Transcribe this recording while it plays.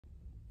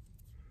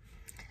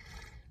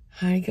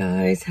Hi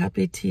guys,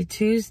 happy Tea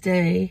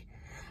Tuesday.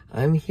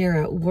 I'm here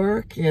at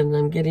work and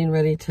I'm getting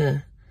ready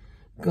to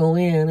go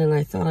in, and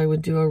I thought I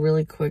would do a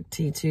really quick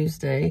Tea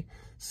Tuesday.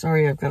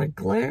 Sorry, I've got a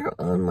glare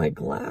on my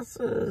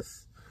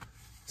glasses.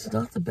 It's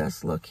not the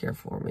best look here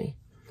for me.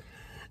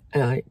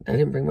 I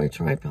didn't bring my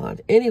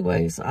tripod.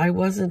 Anyways, I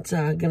wasn't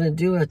going to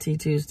do a Tea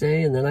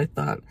Tuesday, and then I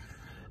thought,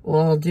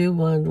 well, I'll do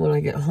one when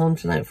I get home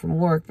tonight from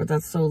work, but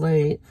that's so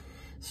late.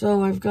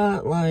 So I've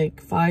got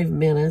like 5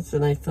 minutes,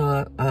 and I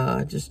thought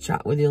just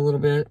chat with you a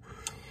little bit.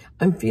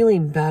 I'm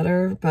feeling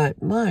better,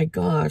 but my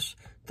gosh,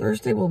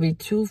 Thursday will be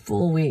 2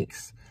 full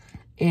weeks.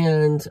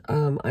 And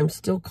I'm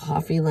still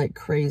coughing like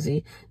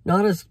crazy.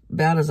 Not as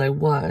bad as I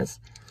was,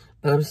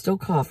 but I'm still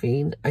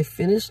coughing. I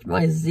finished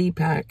my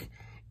Z-Pak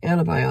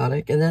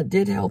antibiotic, and that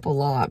did help a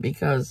lot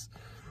because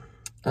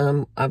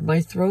my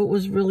throat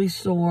was really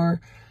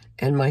sore,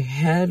 and my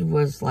head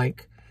was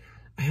like,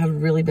 I had a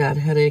really bad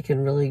headache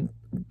and really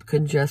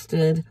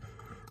congested,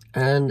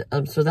 and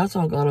so that's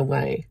all gone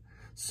away.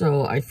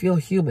 So I feel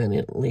human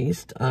at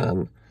least,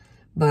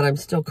 but I'm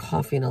still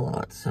coughing a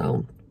lot.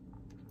 So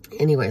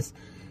anyways,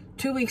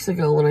 2 weeks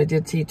ago when I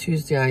did Tea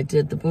Tuesday, I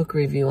did the book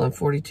review on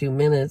 42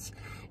 minutes,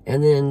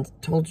 and then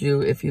told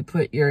you if you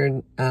put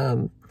your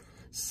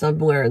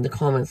somewhere in the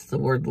comments the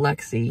word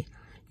Lexi,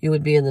 you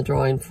would be in the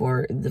drawing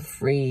for the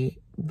free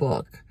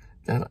book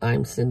that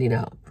I'm sending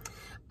out.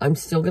 I'm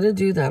still going to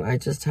do that. I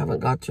just haven't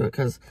got to it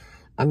because,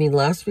 I mean,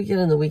 last weekend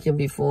and the weekend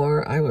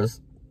before, I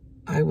was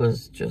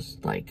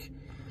just like,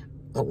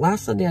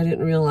 last Sunday I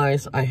didn't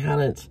realize I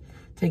hadn't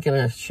taken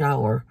a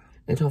shower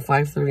until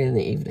 5:30 in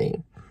the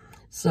evening.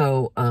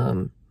 So,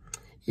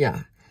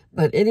 yeah.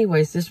 But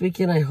anyways, this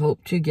weekend I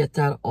hope to get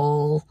that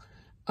all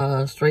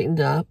straightened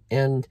up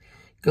and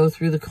go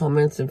through the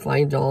comments and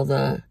find all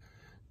the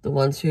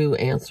ones who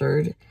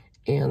answered.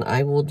 And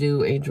I will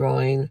do a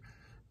drawing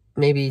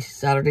maybe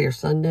Saturday or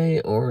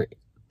Sunday or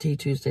Tea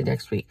Tuesday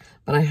next week.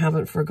 But I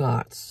haven't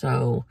forgot.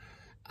 So,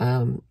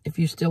 if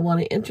you still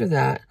want to enter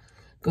that,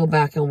 go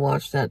back and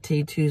watch that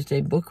Tea Tuesday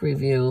book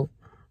review.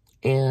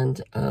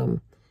 And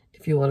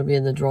if you want to be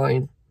in the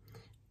drawing,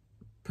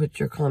 put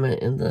your comment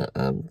in the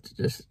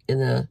just in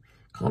the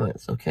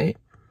comments, okay?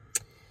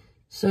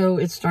 So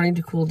it's starting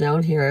to cool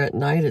down here at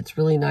night. It's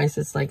really nice.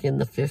 It's like in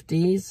the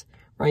 50s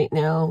right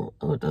now.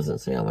 Oh, it doesn't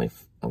say on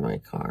my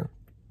car.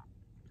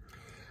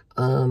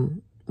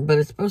 But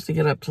it's supposed to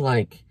get up to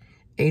like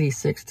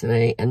 86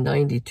 today and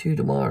 92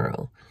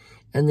 tomorrow,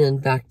 and then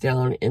back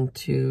down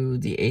into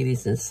the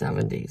 80s and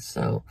 70s.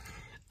 So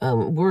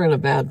we're in a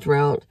bad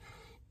drought,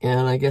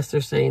 and I guess they're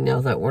saying now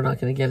that we're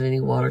not going to get any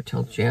water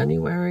till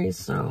January.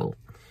 So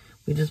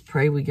we just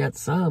pray we get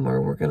some,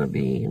 or we're going to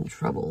be in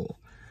trouble.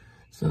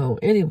 So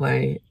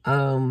anyway,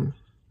 I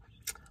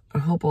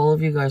hope all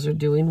of you guys are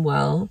doing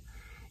well.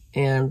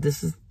 And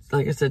this is,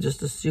 like I said,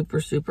 just a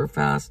super, super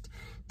fast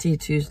Tea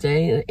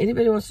Tuesday.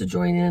 Anybody wants to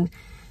join in,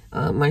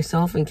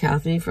 myself and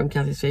Kathy from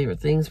Kathy's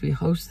Favorite Things, we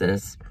host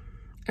this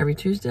every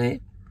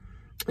Tuesday.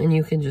 And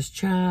you can just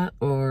chat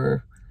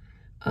or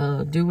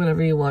do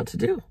whatever you want to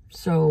do.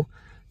 So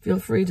feel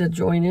free to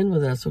join in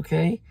with us,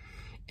 okay?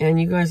 And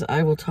you guys,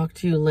 I will talk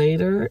to you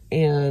later,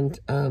 and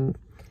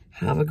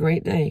have a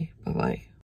great day. Bye-bye.